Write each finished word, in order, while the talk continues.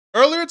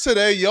Earlier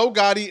today, Yo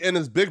Gotti and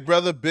his big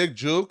brother, Big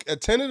Jook,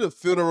 attended the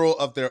funeral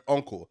of their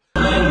uncle.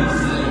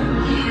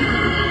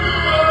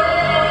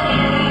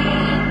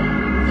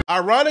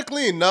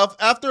 Ironically enough,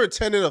 after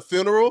attending a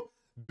funeral,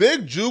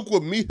 Big Jook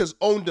would meet his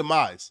own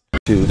demise.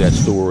 To that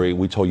story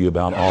we told you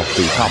about off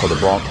the top of the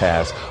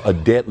broadcast, a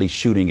deadly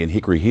shooting in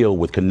Hickory Hill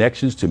with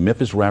connections to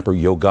Memphis rapper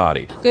Yo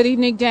Gotti. Good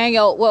evening,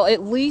 Daniel. Well,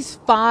 at least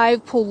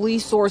 5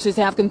 police sources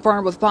have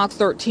confirmed with Fox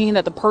 13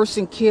 that the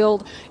person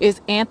killed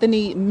is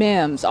Anthony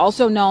Mims,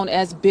 also known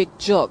as Big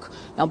Jook.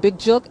 Now, Big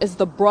Jook is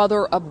the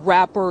brother of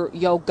rapper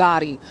Yo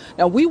Gotti.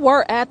 Now, we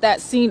were at that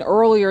scene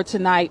earlier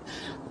tonight.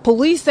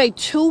 Police say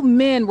 2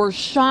 men were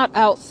shot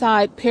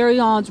outside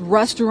Perion's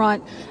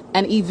restaurant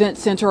and event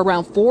center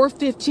around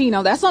 4:15.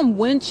 Now, that's on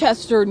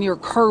Winchester near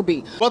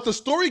Kirby. But the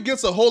story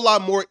gets a whole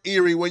lot more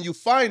eerie when you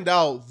find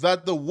out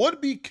that the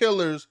would-be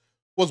killers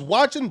was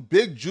watching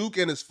Big Jook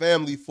and his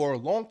family for a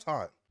long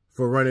time.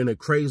 For running a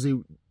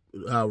crazy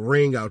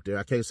ring out there.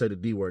 I can't say the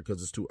D word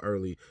because it's too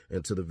early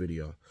into the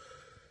video.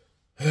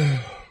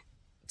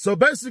 So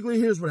basically,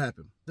 here's what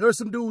happened. There are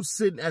some dudes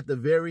sitting at the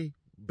very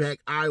back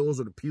aisles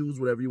or the pews,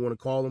 whatever you want to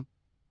call them.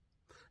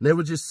 And they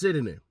were just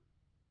sitting there.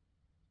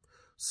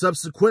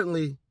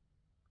 Subsequently,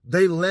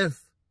 they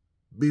left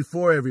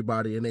before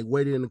everybody and they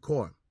waited in the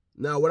car.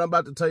 Now, what I'm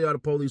about to tell y'all, the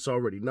police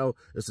already know.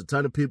 There's a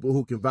ton of people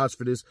who can vouch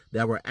for this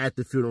that were at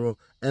the funeral,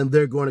 and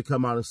they're going to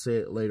come out and say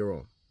it later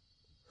on.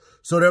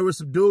 So there were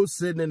some dudes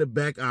sitting in the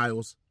back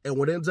aisles, and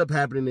what ends up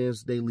happening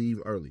is they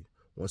leave early.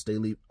 Once they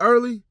leave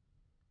early,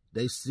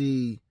 they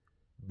see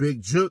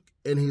Big Jook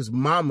and his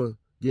mama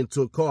get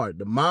into a car.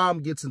 The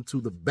mom gets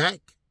into the back,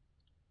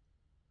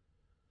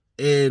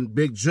 and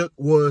Big Jook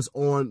was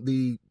on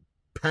the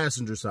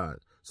passenger side.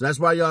 So that's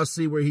why y'all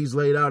see where he's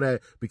laid out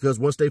at, because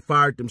once they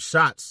fired them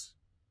shots,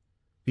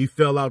 he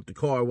fell out the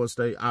car once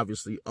they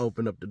obviously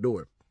opened up the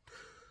door.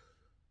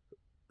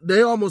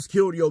 They almost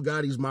killed Yo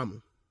Gotti's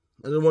mama.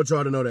 I just want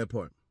y'all to know that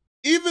part.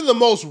 Even the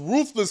most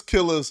ruthless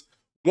killers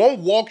won't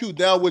walk you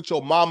down with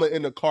your mama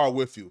in the car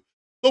with you.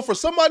 So for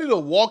somebody to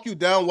walk you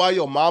down while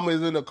your mama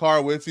is in the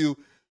car with you,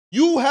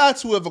 you had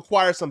to have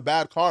acquired some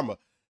bad karma.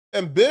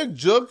 And Big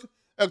Jook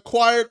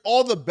acquired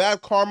all the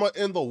bad karma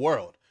in the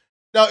world.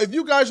 Now, if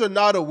you guys are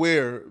not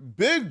aware,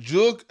 Big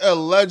Jook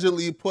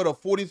allegedly put a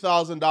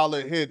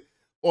 $40,000 hit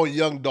on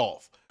Young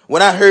Dolph.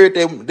 When I heard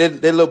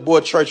that little boy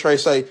Trey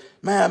say,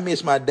 "Man, I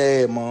miss my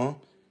dad, Mom."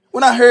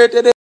 When I heard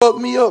that fucked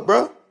me up,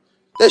 bro.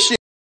 That shit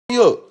fucked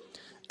me up.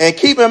 And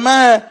keep in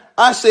mind,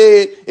 I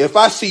said, if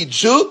I see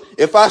Jook,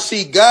 if I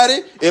see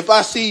Gotti, if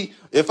I see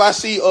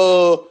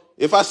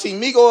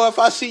Migo, or if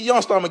I see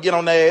Youngster, I'm gonna get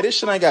on that ass. This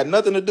shit ain't got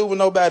nothing to do with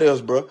nobody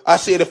else, bro. I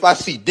said if I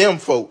see them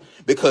folk,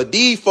 because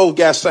these folk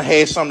had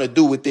something to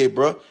do with it,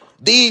 bro.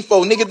 These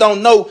folk, nigga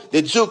don't know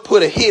that Jook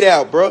put a hit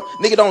out, bro.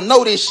 Nigga don't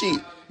know this shit.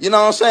 You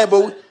know what I'm saying?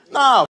 But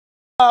nah,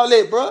 all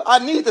that, bro. I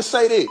need to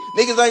say that.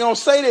 Niggas ain't gonna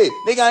say that.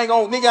 Nigga ain't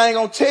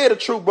gonna tell the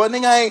truth, bro.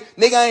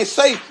 Nigga ain't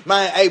say,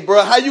 man, hey,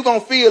 bro, how you gonna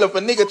feel if a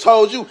nigga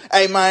told you,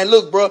 hey, man,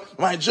 look, bro,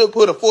 man, Jook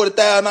put a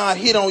 $40,000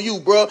 hit on you,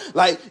 bro.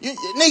 Like,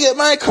 nigga,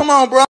 man, come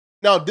on, bro.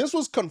 Now, this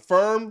was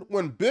confirmed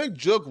when Big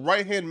Jook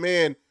right-hand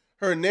man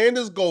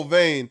Hernandez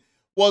Govain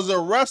was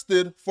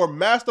arrested for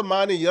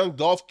masterminding Young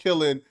Dolph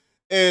killing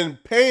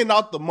and paying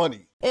out the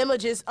money.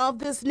 Images of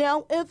this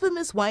now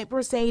infamous white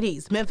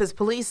Mercedes, Memphis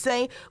police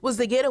say, was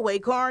the getaway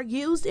car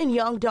used in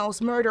Young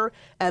Dolph's murder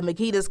at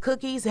Makita's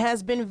Cookies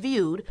has been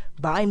viewed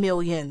by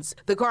millions.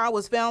 The car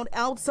was found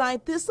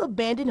outside this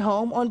abandoned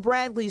home on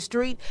Bradley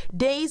Street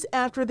days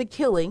after the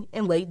killing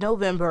in late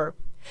November.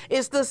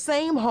 It's the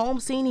same home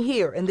seen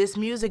here in this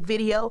music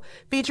video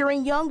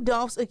featuring Young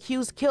Dolph's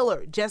accused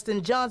killer,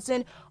 Justin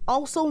Johnson,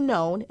 also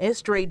known as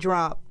Straight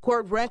Drop.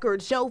 Court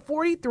records show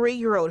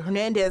 43-year-old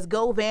Hernandez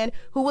Govan,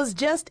 who was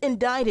just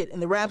indicted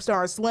in the rap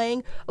star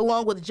slaying,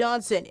 along with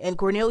Johnson and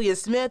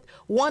Cornelius Smith,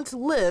 once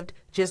lived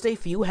just a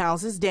few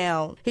houses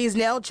down. He's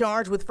now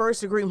charged with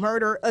first-degree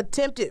murder,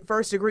 attempted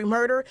first-degree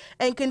murder,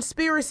 and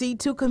conspiracy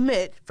to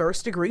commit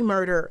first-degree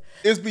murder.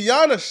 It's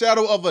beyond a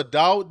shadow of a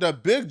doubt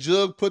that Big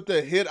Jook put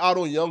the hit out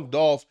on Young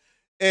Dolph,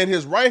 and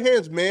his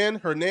right-hand man,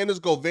 Hernandez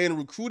Govan,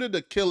 recruited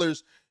the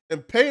killers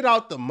and paid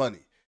out the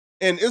money.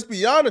 And it's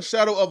beyond a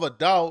shadow of a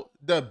doubt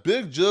that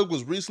Big Jook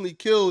was recently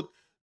killed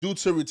due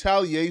to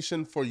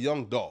retaliation for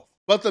Young Dolph.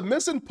 But the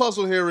missing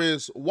puzzle here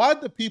is, why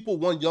did people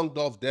want Young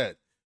Dolph dead?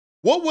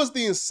 What was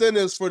the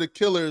incentives for the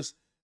killers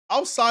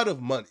outside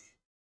of money?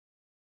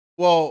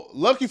 Well,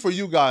 lucky for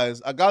you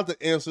guys, I got the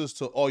answers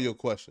to all your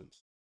questions.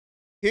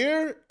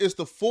 Here is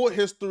the full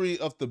history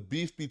of the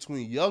beef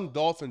between Young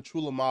Dolph and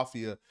Trula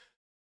Mafia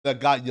that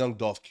got Young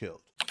Dolph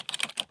killed.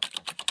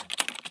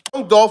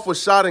 Young Dolph was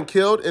shot and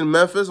killed in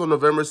Memphis on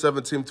November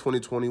 17,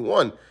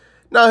 2021.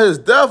 Now, his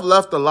death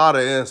left a lot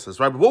of answers,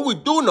 right? But what we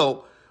do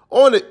know,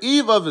 on the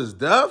eve of his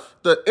death,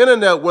 the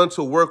internet went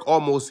to work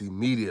almost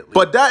immediately.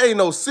 But that ain't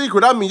no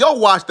secret. I mean,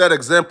 y'all watched that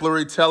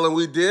exemplary telling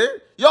we did.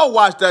 Y'all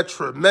watched that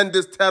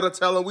tremendous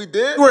telling we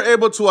did. We were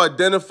able to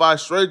identify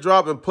Straight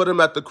Drop and put him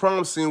at the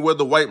crime scene where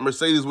the white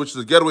Mercedes, which is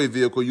a getaway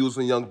vehicle used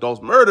in Young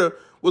Dolph's murder,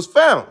 was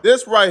found.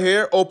 This right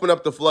here opened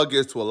up the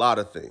floodgates to a lot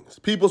of things.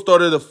 People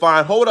started to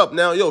find, hold up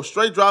now, yo,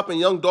 Straight Drop and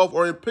Young Dolph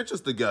are in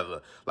pictures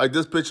together. Like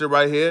this picture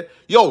right here.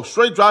 Yo,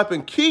 Straight Drop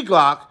and Key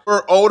Glock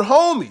were old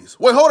homies.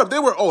 Wait, hold up, they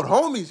were old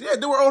homies? Yeah,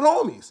 they were old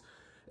homies.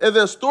 And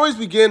then stories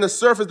began to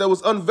surface that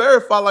was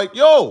unverified, like,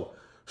 yo,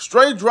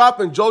 Straight Drop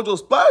and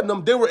JoJo's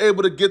Platinum, they were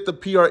able to get the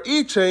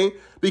PRE chain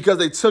because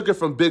they took it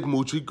from Big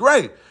Moochie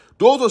Gray.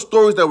 Those are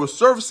stories that were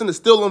surfacing and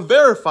still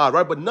unverified,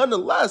 right? But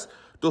nonetheless,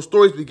 those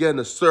stories began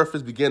to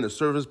surface.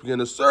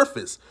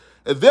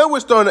 And then we're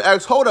starting to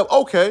ask, hold up,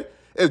 okay,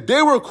 if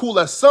they were cool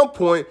at some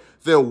point,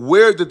 then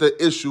where did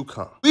the issue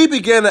come? We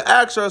began to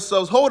ask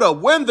ourselves, hold up,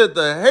 when did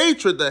the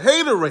hatred, the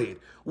haterade,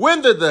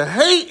 when did the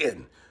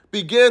hating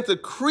began to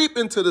creep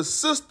into the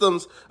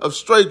systems of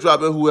Straight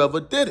Drop and whoever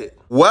did it?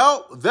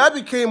 Well, that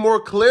became more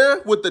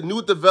clear with the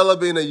new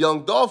development in the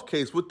Young Dolph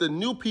case, with the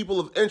new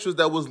people of interest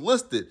that was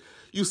listed.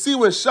 You see,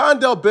 when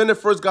Shondell Bennett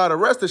first got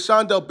arrested,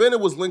 Shondell Bennett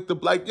was linked to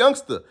Black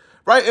Youngster,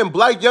 right? In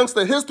Black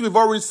Youngster history, we've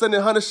already sending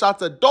 100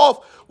 shots at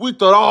Dolph. We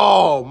thought,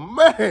 oh,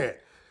 man,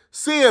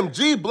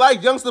 CMG,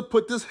 Black Youngster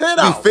put this hit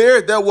out. Be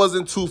fair, that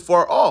wasn't too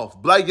far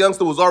off. Black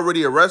Youngster was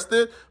already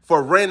arrested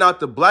for renting out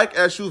the black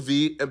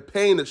SUV and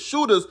paying the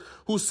shooters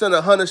who sent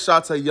 100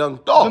 shots at Young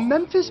Dolph. The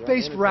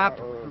Memphis-based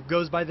rapper, who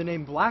goes by the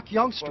name Black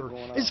Youngster,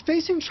 is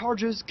facing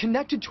charges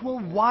connected to a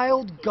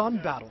wild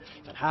gun battle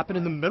that happened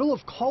in the middle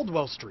of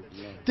Caldwell Street.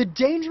 The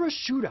dangerous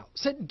shootout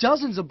sent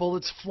dozens of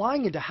bullets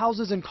flying into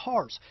houses and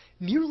cars,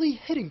 nearly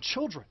hitting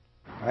children.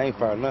 I ain't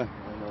fired nothing.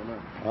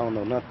 I don't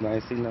know nothing. I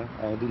ain't seen nothing.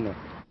 I ain't do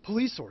nothing.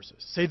 Police sources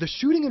say the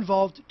shooting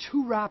involved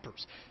two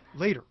rappers.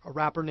 Later, a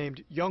rapper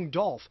named Young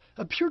Dolph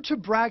appeared to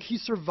brag he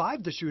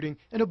survived the shooting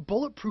in a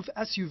bulletproof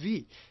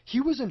SUV. He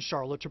was in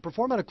Charlotte to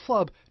perform at a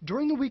club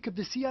during the week of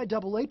the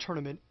CIAA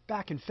tournament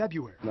back in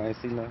February. I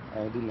ain't seen nothing.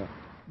 I ain't do nothing.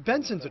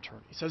 Benson's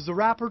attorney says the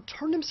rapper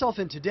turned himself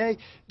in today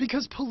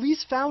because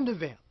police found a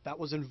van that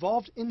was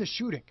involved in the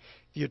shooting.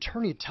 The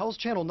attorney tells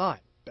Channel 9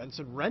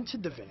 Benson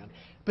rented the van,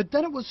 but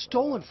then it was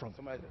stolen from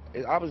him.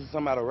 It's obviously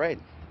somebody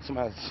raiding.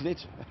 Somebody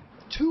snitching.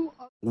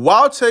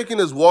 While taking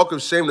his walk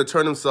of shame to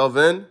turn himself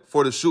in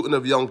for the shooting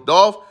of Young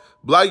Dolph,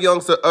 Black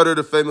Youngster uttered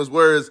the famous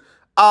words,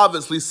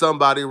 obviously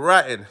somebody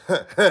ratting,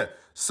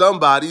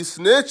 somebody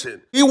snitching.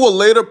 He will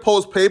later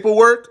post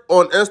paperwork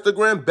on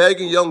Instagram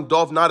begging Young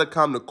Dolph not to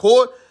come to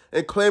court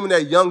and claiming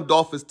that Young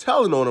Dolph is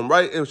telling on him,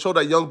 right? And show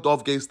that Young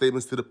Dolph gave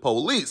statements to the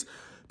police.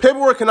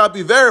 Paperwork cannot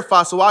be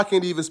verified, so I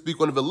can't even speak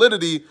on the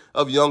validity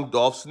of Young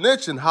Dolph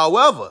snitching.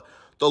 However,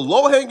 the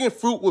low-hanging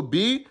fruit would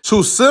be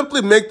to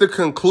simply make the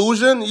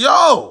conclusion,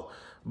 yo,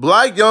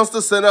 Black Youngster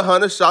sent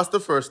 100 shots the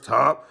first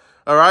time,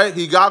 all right?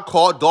 He got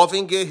caught, Dolph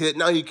didn't get hit.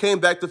 Now he came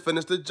back to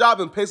finish the job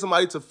and pay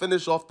somebody to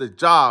finish off the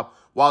job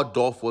while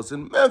Dolph was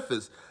in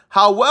Memphis.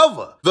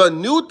 However, the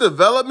new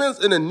developments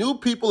and the new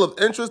people of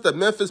interest that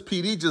Memphis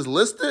PD just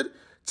listed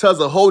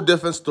tells a whole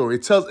different story.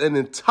 It tells an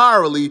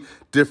entirely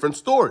different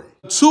story.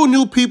 Two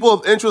new people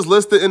of interest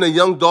listed in the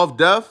Young Dolph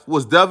death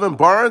was Devin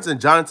Barnes and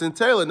Jonathan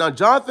Taylor. Now,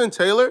 Jonathan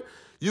Taylor,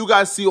 you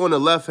guys see on the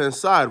left-hand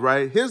side,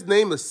 right? His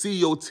name is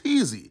C.O.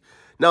 Teasy.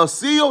 Now,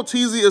 C.O.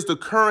 Teasy is the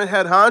current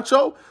head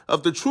honcho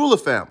of the Trula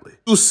family.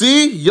 You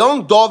see,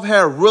 Young Dolph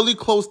had really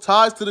close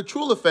ties to the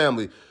Trula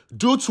family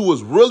due to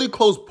his really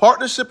close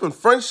partnership and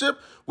friendship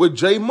with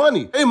J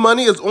Money. J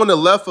Money is on the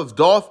left of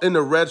Dolph in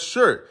the red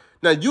shirt.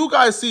 Now, you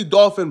guys see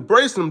Dolph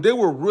embracing him. They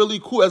were really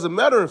cool. As a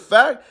matter of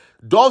fact,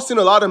 Dolph seen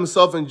a lot of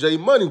himself in J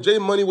Money. J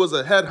Money was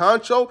a head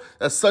honcho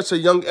at such a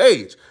young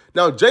age.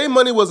 Now, J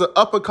Money was an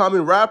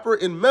up-and-coming rapper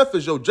in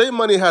Memphis, yo. J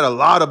Money had a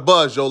lot of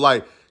buzz, yo.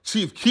 Like,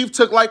 Chief Keef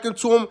took liking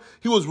to him.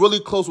 He was really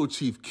close with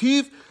Chief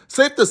Keef.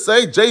 Safe to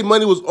say, J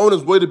Money was on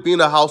his way to being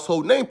a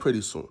household name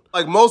pretty soon.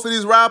 Like most of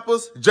these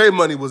rappers, J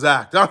Money was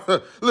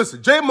active.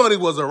 Listen, J Money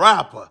was a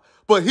rapper,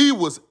 but he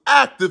was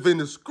active in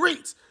the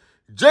streets.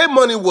 J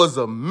Money was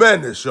a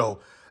menace, yo.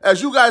 As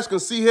you guys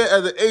can see here,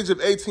 at the age of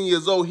 18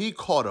 years old, he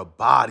caught a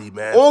body,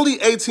 man. Only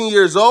 18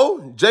 years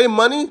old, J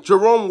Money,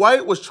 Jerome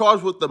White, was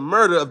charged with the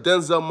murder of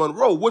Denzel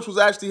Monroe, which was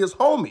actually his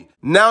homie.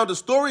 Now, the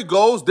story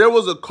goes, there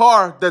was a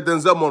car that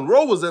Denzel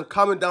Monroe was in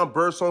coming down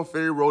Birdsong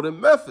Ferry Road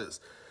in Memphis.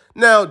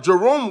 Now,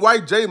 Jerome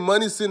White, J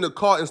Money, seen the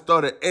car and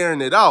started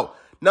airing it out.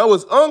 Now,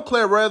 it's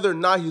unclear whether or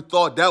not he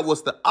thought that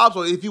was the ops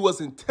or if he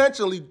was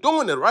intentionally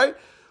doing it, right?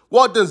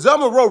 Well, Denzel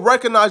Monroe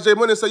recognized J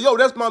Money and said, yo,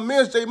 that's my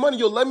man's J Money.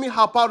 Yo, let me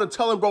hop out and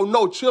tell him, bro,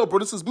 no, chill, bro,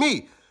 this is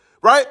me,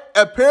 right?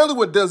 Apparently,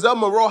 when Denzel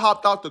Monroe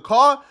hopped out the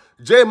car,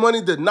 J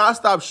Money did not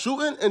stop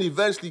shooting and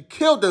eventually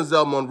killed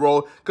Denzel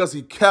Monroe because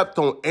he kept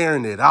on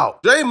airing it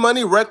out. J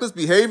Money reckless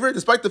behavior,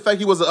 despite the fact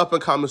he was an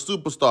up-and-coming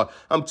superstar.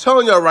 I'm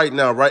telling y'all right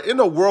now, right, in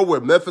a world where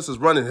Memphis is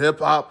running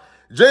hip-hop,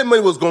 J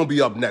Money was going to be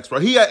up next,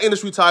 right? He had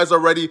industry ties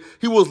already.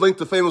 He was linked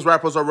to famous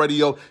rappers already,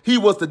 yo. He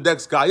was the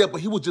next guy up,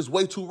 but he was just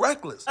way too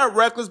reckless. That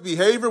reckless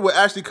behavior would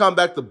actually come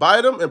back to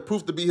bite him and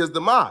prove to be his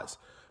demise.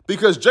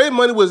 Because J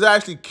Money was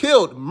actually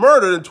killed,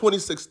 murdered in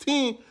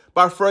 2016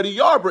 by Freddie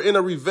Yarber in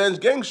a revenge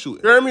gang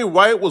shooting. Jeremy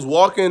White was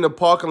walking in the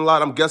parking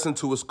lot, I'm guessing,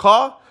 to his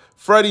car.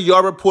 Freddie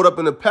Yarber pulled up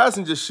in the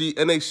passenger seat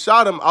and they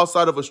shot him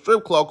outside of a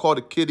strip club called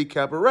the Kitty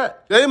Cabaret.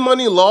 J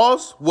Money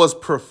loss was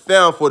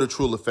profound for the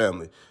Trula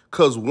family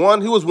because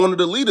one, he was one of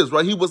the leaders,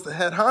 right? He was the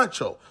head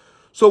honcho.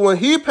 So when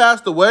he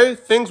passed away,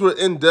 things were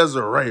in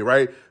disarray,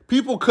 right?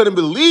 People couldn't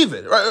believe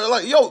it, right?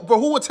 Like, yo, bro,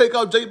 who would take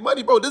out J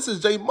Money? Bro, this is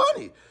J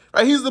Money,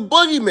 right? He's the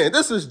boogeyman.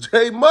 This is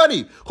J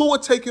Money. Who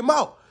would take him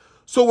out?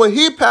 So when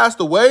he passed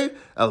away,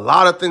 a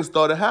lot of things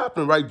started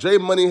happening, right? J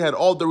Money had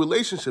all the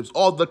relationships,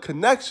 all the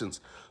connections.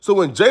 So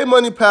when J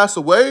Money passed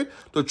away,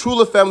 the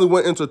Trula family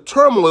went into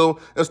turmoil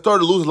and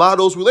started to lose a lot of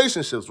those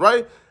relationships,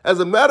 right? As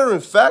a matter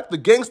of fact, the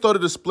gang started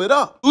to split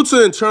up. Due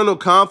to internal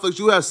conflicts,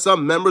 you have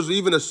some members or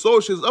even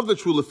associates of the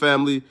Trula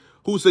family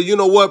who say, you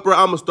know what, bro,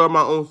 I'm going to start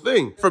my own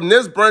thing. From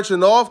this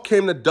branching off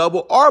came the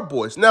Double R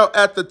Boys. Now,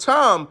 at the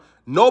time,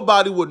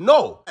 nobody would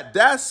know.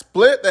 That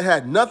split that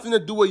had nothing to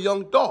do with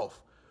Young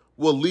Dolph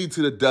will lead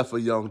to the death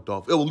of Young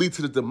Dolph. It will lead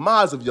to the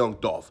demise of Young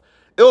Dolph.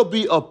 It will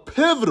be a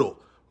pivotal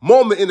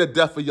moment in the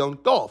death of Young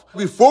Dolph.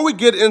 Before we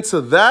get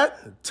into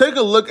that, take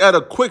a look at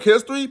a quick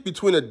history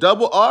between the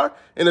Double R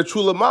and the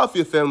Trula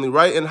Mafia family,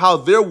 right? And how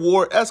their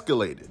war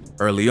escalated.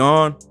 Early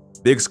on,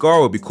 Big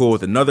Scar would be cool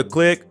with another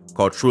clique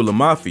called Trula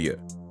Mafia.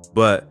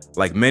 But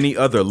like many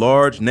other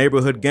large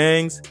neighborhood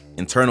gangs,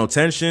 internal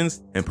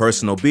tensions and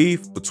personal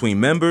beef between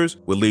members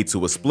would lead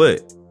to a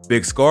split.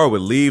 Big Scar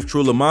would leave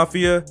Trula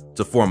Mafia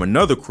to form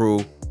another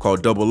crew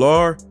called Double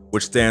R,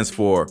 which stands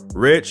for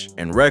Rich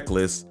and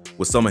Reckless,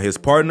 with some of his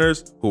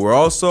partners who were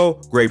also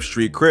Grape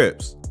Street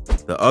Crips.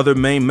 The other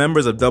main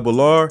members of Double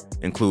R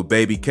include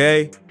Baby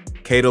K,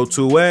 Kato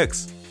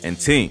 2X, and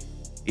Tink.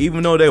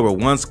 Even though they were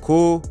once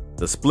cool,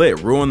 the split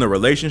ruined the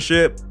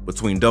relationship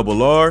between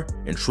Double R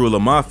and Trula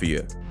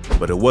Mafia.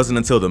 But it wasn't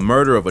until the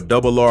murder of a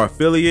Double R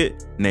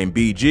affiliate named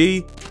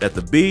BG that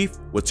the beef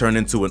would turn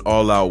into an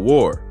all-out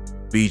war.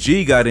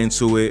 BG got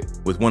into it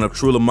with one of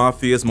Trula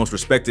Mafia's most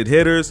respected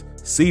hitters,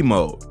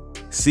 C-Mode.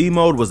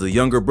 C-Mode was the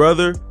younger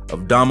brother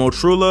of Damo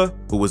Trula,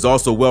 who was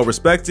also well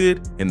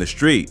respected in the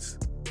streets.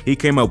 He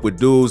came up with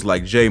dudes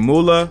like J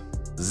Mula,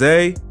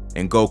 Zay,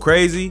 and Go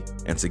Crazy,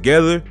 and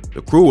together,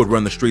 the crew would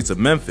run the streets of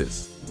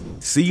Memphis.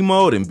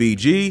 C-Mode and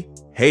BG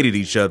hated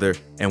each other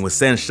and would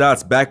send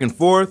shots back and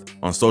forth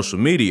on social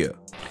media.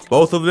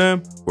 Both of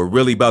them were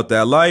really about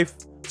that life,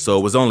 so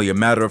it was only a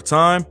matter of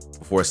time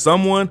before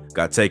someone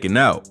got taken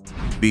out.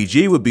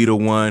 BG would be the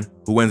one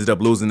who ended up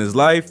losing his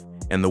life,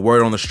 and the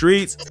word on the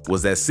streets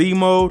was that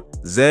C-Mode,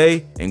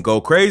 Zay, and Go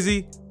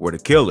Crazy were the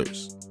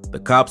killers. The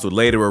cops would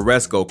later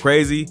arrest Go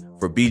Crazy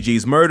for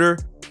BG's murder,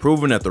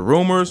 proving that the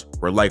rumors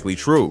were likely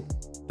true.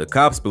 The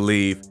cops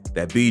believe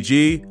that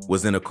BG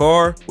was in a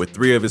car with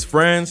 3 of his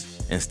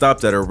friends and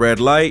stopped at a red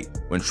light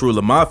when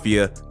Trula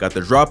Mafia got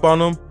the drop on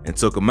him and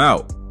took him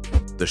out.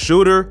 The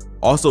shooter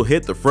also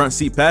hit the front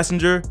seat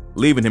passenger,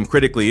 leaving him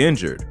critically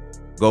injured.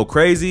 Go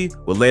Crazy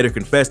would later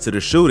confess to the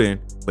shooting,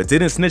 but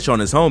didn't snitch on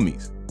his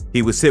homies.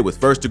 He was hit with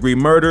first-degree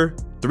murder,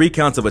 3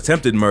 counts of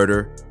attempted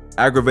murder,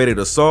 aggravated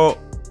assault,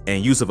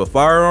 and use of a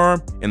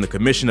firearm in the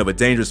commission of a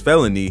dangerous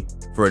felony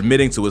for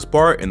admitting to his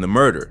part in the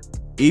murder.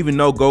 Even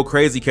though Go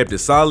Crazy kept it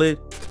solid,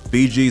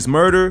 BG's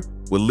murder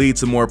would lead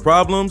to more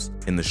problems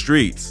in the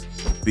streets.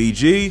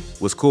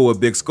 BG was cool with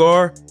Big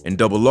Scar, and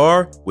Double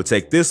R would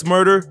take this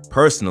murder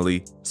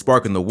personally,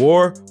 sparking the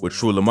war with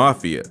Trula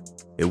Mafia.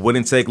 It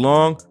wouldn't take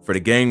long for the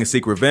gang to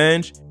seek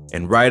revenge,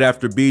 and right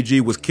after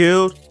BG was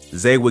killed,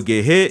 Zay would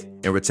get hit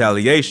in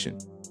retaliation.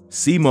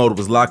 C-Mode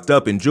was locked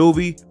up in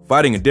juvie,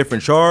 fighting a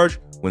different charge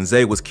when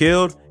Zay was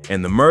killed,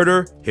 and the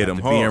murder hit him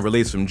hard. Being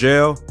released from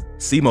jail,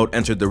 C-Mode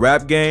entered the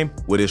rap game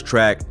with his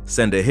track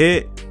Send a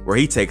Hit, where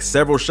he takes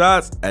several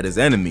shots at his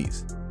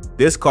enemies.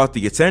 This caught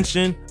the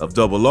attention of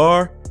Double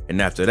R,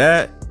 and after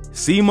that,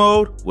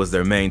 C-Mode was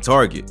their main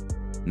target.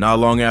 Not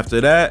long after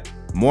that,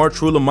 more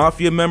Trula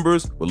Mafia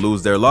members would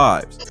lose their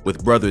lives,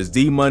 with brothers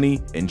D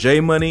Money and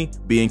J Money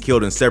being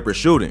killed in separate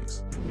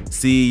shootings.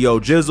 CEO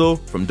Jizzle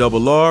from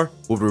Double R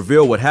would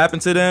reveal what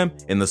happened to them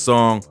in the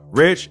song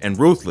Rich and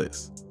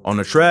Ruthless. On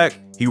the track,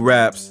 he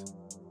raps,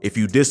 "If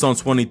you diss on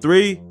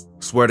 23,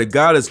 swear to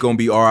God it's gonna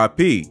be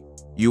RIP.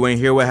 You ain't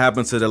hear what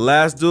happened to the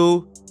last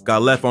dude,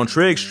 got left on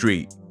Trigg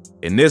Street."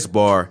 In this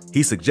bar,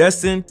 he's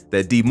suggesting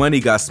that D Money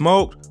got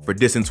smoked for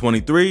dissing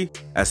 23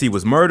 as he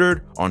was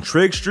murdered on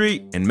Trigg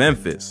Street in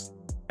Memphis.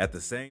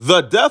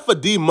 The death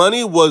of D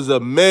Money was a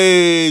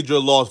major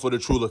loss for the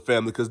Trula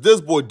family because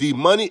this boy D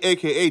Money,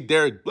 aka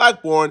Derek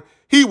Blackburn,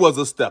 he was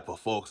a stepper,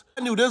 folks.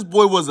 I knew this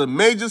boy was a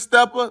major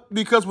stepper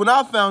because when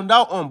I found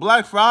out on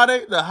Black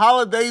Friday, the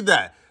holiday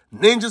that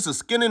ninjas are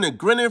skinning and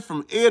grinning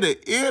from ear to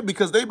ear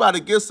because they about to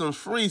get some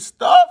free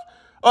stuff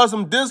or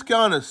some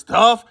discounted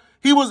stuff,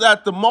 he was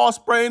at the mall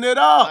spraying it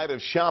up. Night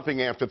of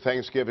shopping after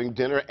Thanksgiving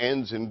dinner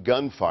ends in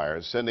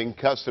gunfire, sending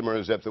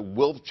customers at the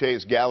Wolf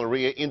Chase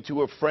Galleria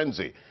into a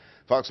frenzy.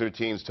 Fox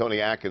 13's Tony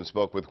Atkins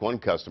spoke with one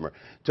customer.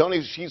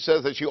 Tony, she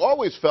says that she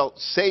always felt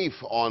safe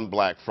on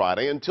Black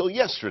Friday until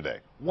yesterday.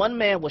 One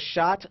man was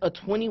shot, a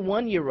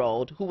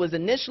 21-year-old who was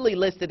initially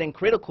listed in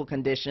critical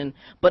condition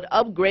but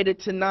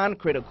upgraded to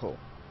non-critical.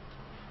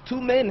 2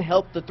 men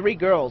helped the 3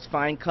 girls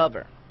find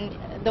cover.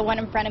 The one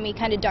in front of me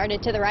kind of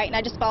darted to the right, and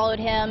I just followed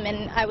him,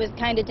 and I was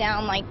kind of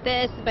down like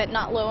this, but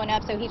not low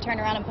enough, so he turned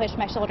around and pushed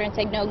my shoulder and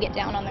said, no, get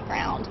down on the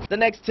ground. The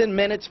next 10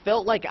 minutes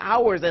felt like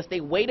hours as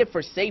they waited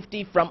for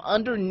safety from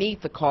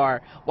underneath the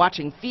car,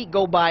 watching feet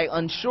go by,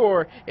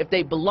 unsure if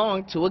they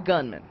belonged to a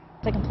gunman.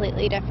 It's a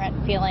completely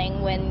different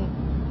feeling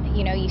when,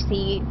 you know, you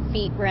see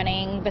feet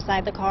running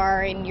beside the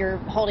car and you're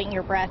holding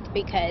your breath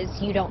because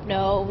you don't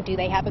know, do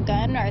they have a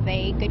gun? Are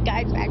they good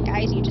guys, bad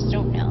guys? You just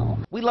don't know.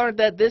 We learned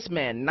that this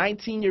man,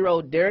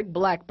 19-year-old Derek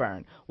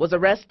Blackburn, was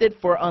arrested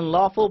for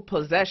unlawful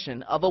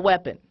possession of a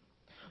weapon.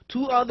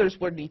 2 others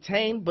were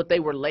detained, but they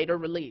were later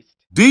released.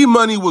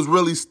 D-Money was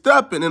really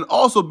stepping, and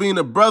also being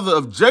a brother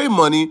of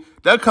J-Money,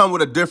 that come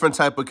with a different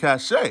type of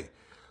cachet.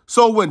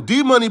 So when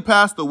D-Money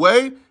passed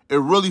away, it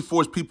really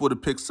forced people to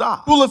pick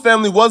sides. Cooler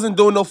family wasn't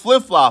doing no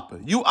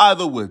flip-flopping. You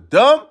either with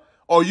them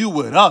or you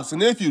with us.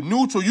 And if you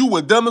neutral, you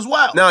with them as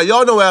well. Now,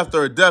 y'all know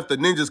after a death, the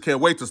ninjas can't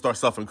wait to start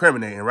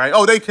self-incriminating, right?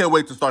 Oh, they can't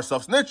wait to start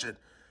self-snitching,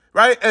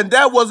 right? And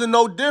that wasn't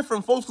no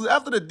different, folks, because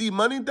after the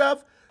D-Money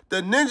death,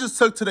 the ninjas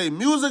took to their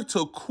music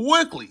to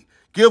quickly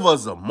give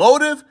us a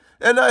motive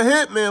and a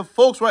hit, man,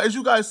 folks, right? As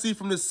you guys see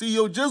from the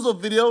CEO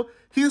Jizzle video,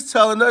 he's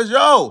telling us,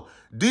 yo,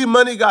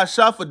 D-Money got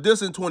shot for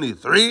this in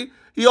 23.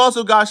 He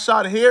also got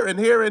shot here and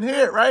here and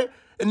here, right?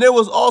 And there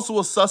was also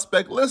a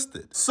suspect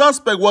listed.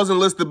 Suspect wasn't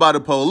listed by the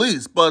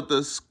police, but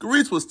the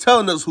streets was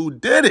telling us who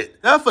did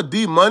it. That for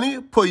D-Money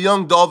put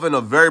Young Dolph in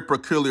a very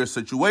peculiar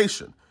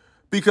situation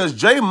because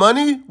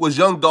J-Money was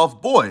Young Dolph's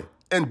boy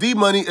and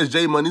D-Money is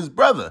J-Money's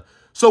brother.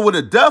 So with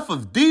the death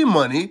of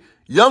D-Money,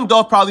 Young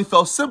Dolph probably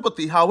felt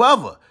sympathy.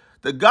 However,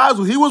 the guys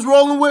who he was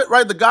rolling with,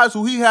 right, the guys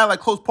who he had like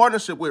close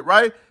partnership with,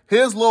 right,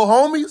 his little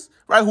homies,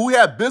 right, who he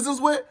had business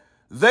with,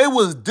 they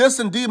was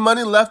dissing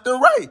D-Money left and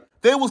right.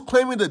 They was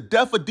claiming the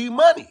death of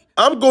D-Money.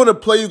 I'm going to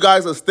play you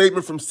guys a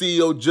statement from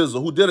CEO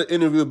Jizzle, who did an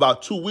interview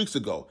about 2 weeks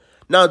ago.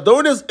 Now,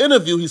 during this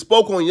interview, he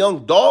spoke on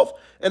Young Dolph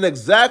and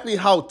exactly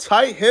how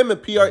tight him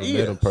and PRE is. I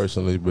met him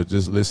personally, but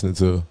just listening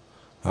to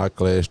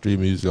high-class street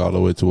music all the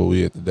way to what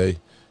we at today,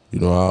 you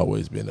know, I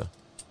always been a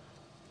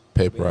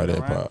paper out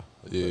empire.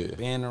 Yeah.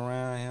 Being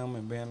around him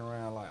and being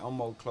around, like, I'm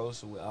more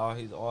closer with all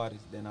his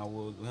artists than I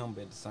was with him,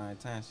 but at the same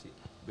time, shit,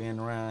 being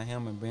around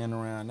him and being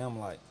around them,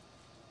 like,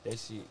 that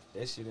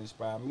shit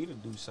inspired me to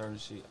do certain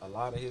shit. A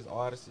lot of his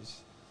artists,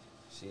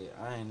 shit,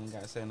 I ain't even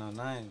got to say no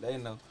names. They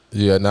know.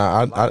 Yeah,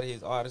 nah, a lot of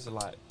his artists are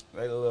like,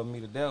 they love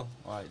me to death.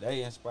 Like,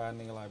 they inspire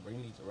nigga like, bro, you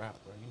need to rap,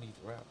 bro. You need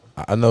to rap,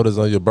 bro. I noticed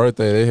on your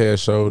birthday, they had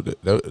showed,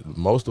 that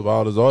most of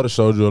all his artists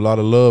showed you a lot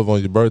of love on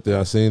your birthday.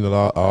 I seen a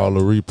lot, all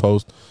the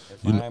reposts.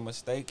 If I ain't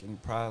mistaken,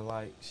 probably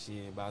like,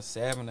 shit, about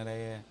 7 of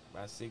they had,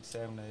 about 6,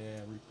 7 of they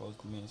had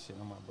reposted me and shit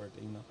on my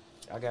birthday, you know.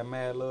 I got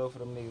mad love for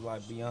them niggas,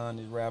 like, beyond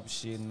this rap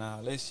shit and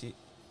all that shit.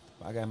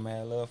 I got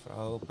mad love for the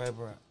whole paper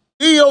route.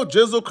 CEO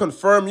Jizzle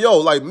confirmed, yo,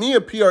 like me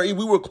and PRE,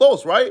 we were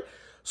close, right?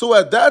 So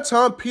at that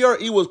time,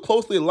 PRE was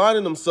closely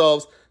aligning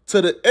themselves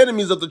to the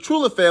enemies of the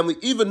Trula family,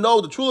 even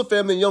though the Trula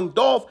family and Young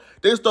Dolph,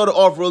 they started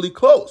off really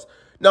close.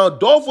 Now,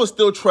 Dolph was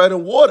still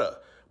treading water,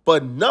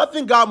 but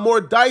nothing got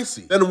more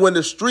dicey than when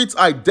the streets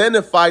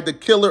identified the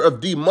killer of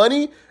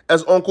D-Money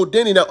as Uncle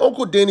Denny. Now,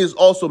 Uncle Denny is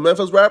also a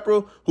Memphis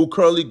rapper who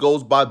currently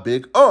goes by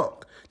Big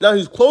Unc. Now,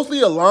 he's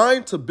closely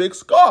aligned to Big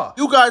Scar.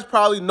 You guys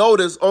probably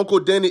noticed Uncle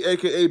Denny,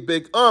 a.k.a.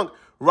 Big Unc,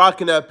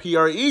 rocking that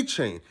PRE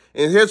chain.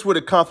 And here's where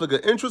the conflict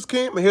of interest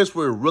came, and here's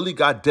where it really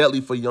got deadly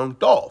for Young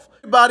Dolph.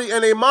 Everybody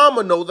and their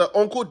mama know that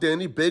Uncle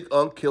Denny, Big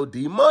Unc, killed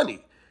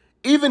D-Money.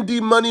 Even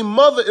D-Money's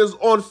mother is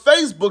on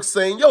Facebook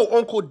saying, yo,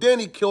 Uncle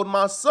Denny killed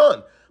my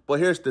son. But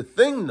here's the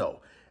thing, though.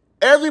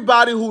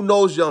 Everybody who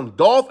knows Young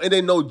Dolph and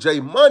they know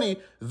J-Money,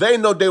 they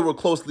know they were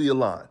closely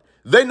aligned.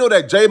 They know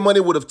that J-Money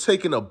would have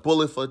taken a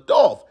bullet for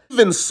Dolph.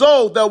 Even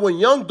so, that when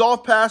Young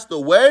Dolph passed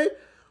away,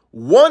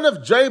 one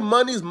of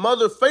J-Money's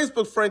mother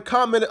Facebook friend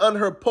commented on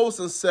her post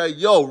and said,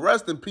 yo,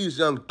 rest in peace,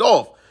 Young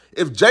Dolph.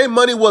 If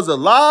J-Money was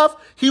alive,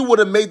 he would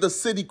have made the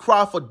city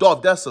cry for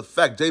Dolph. That's a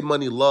fact.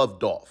 J-Money loved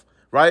Dolph,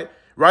 right?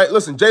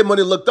 Listen,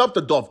 J-Money looked up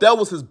to Dolph. That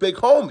was his big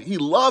homie. He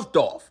loved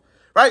Dolph,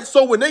 right?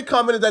 So when they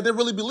commented that, they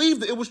really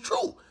believed it was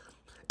true.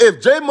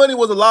 If J-Money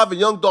was alive and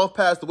Young Dolph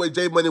passed away,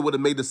 J-Money would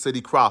have made the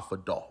city cry for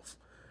Dolph.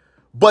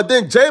 But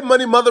then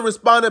J-Money mother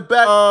responded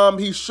back,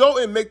 he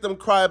shouldn't make them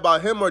cry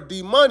about him or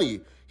D-Money.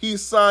 He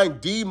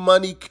signed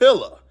D-Money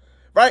Killer,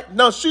 right?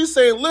 Now she's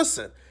saying,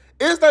 listen,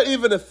 it's not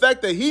even the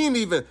fact that he ain't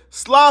even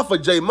slide for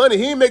J-Money.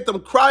 He ain't make them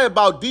cry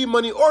about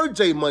D-Money or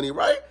J-Money,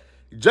 right?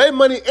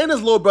 J-Money and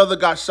his little brother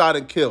got shot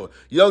and killed.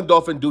 Young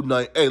Dolph didn't do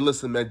nothing. Hey,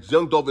 listen, man,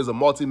 Young Dolph is a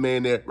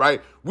multi-millionaire,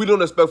 right? We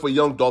don't expect for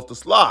Young Dolph to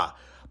slide.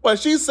 But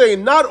she's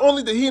saying not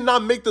only did he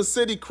not make the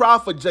city cry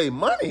for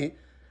J-Money,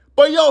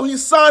 but yo, he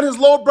signed his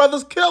little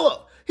brother's killer.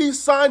 He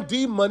signed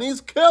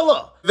D-Money's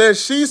killer. Then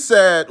she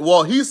said,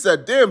 well, he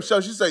said, damn,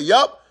 she said,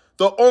 yup,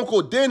 the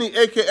Uncle Denny,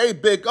 a.k.a.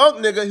 Big Unc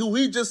nigga, who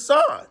he just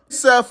signed. He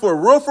said, for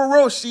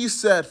real, she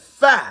said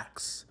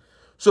facts.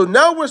 So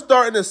now we're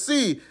starting to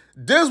see,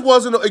 this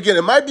wasn't, again,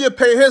 it might be a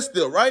pay hit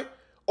still, right?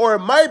 Or it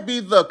might be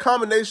the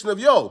combination of,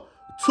 yo,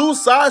 two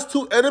sides,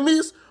 two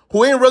enemies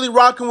who ain't really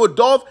rocking with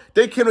Dolph,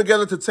 they came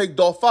together to take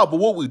Dolph out. But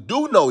what we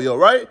do know, yo,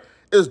 right,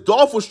 is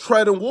Dolph was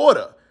treading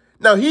water.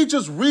 Now, he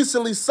just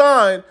recently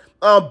signed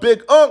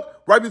Big Unk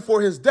right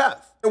before his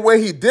death. And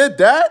when he did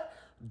that,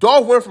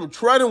 Dolph went from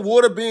treading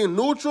water being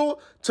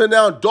neutral to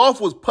now Dolph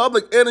was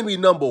public enemy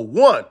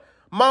 #1.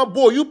 My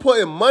boy, you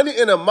putting money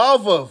in the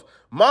mouth of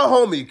my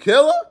homie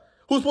Killer,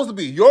 who's supposed to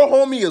be your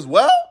homie as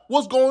well?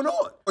 What's going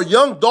on? For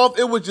young Dolph,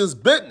 it was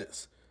just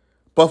business.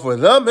 But for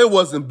them, it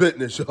wasn't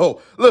business,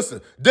 yo.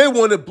 Listen, they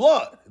wanted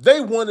blood.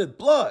 They wanted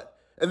blood.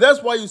 And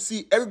that's why you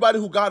see everybody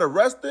who got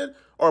arrested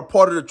are a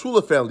part of the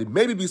Trula family,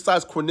 maybe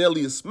besides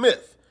Cornelius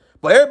Smith.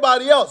 But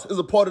everybody else is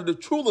a part of the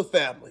Trula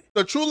family.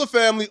 The Trula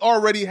family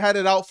already had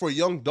it out for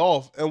young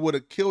Dolph and would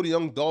have killed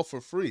young Dolph for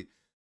free.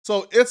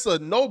 So it's a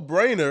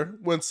no-brainer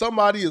when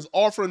somebody is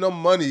offering them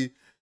money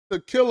to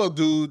kill a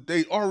dude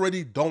they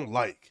already don't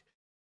like.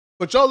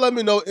 But y'all let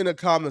me know in the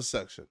comment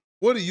section.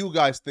 What do you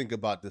guys think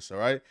about this, all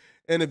right?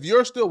 And if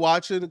you're still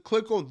watching,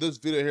 click on this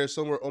video here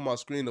somewhere on my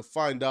screen to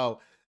find out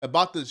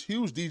about this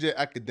huge DJ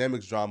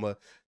Academics drama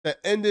that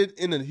ended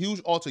in a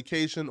huge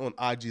altercation on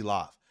IG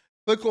Live.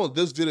 Click on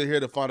this video here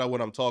to find out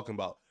what I'm talking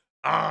about.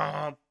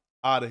 I'm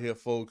out of here,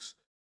 folks.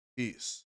 Peace.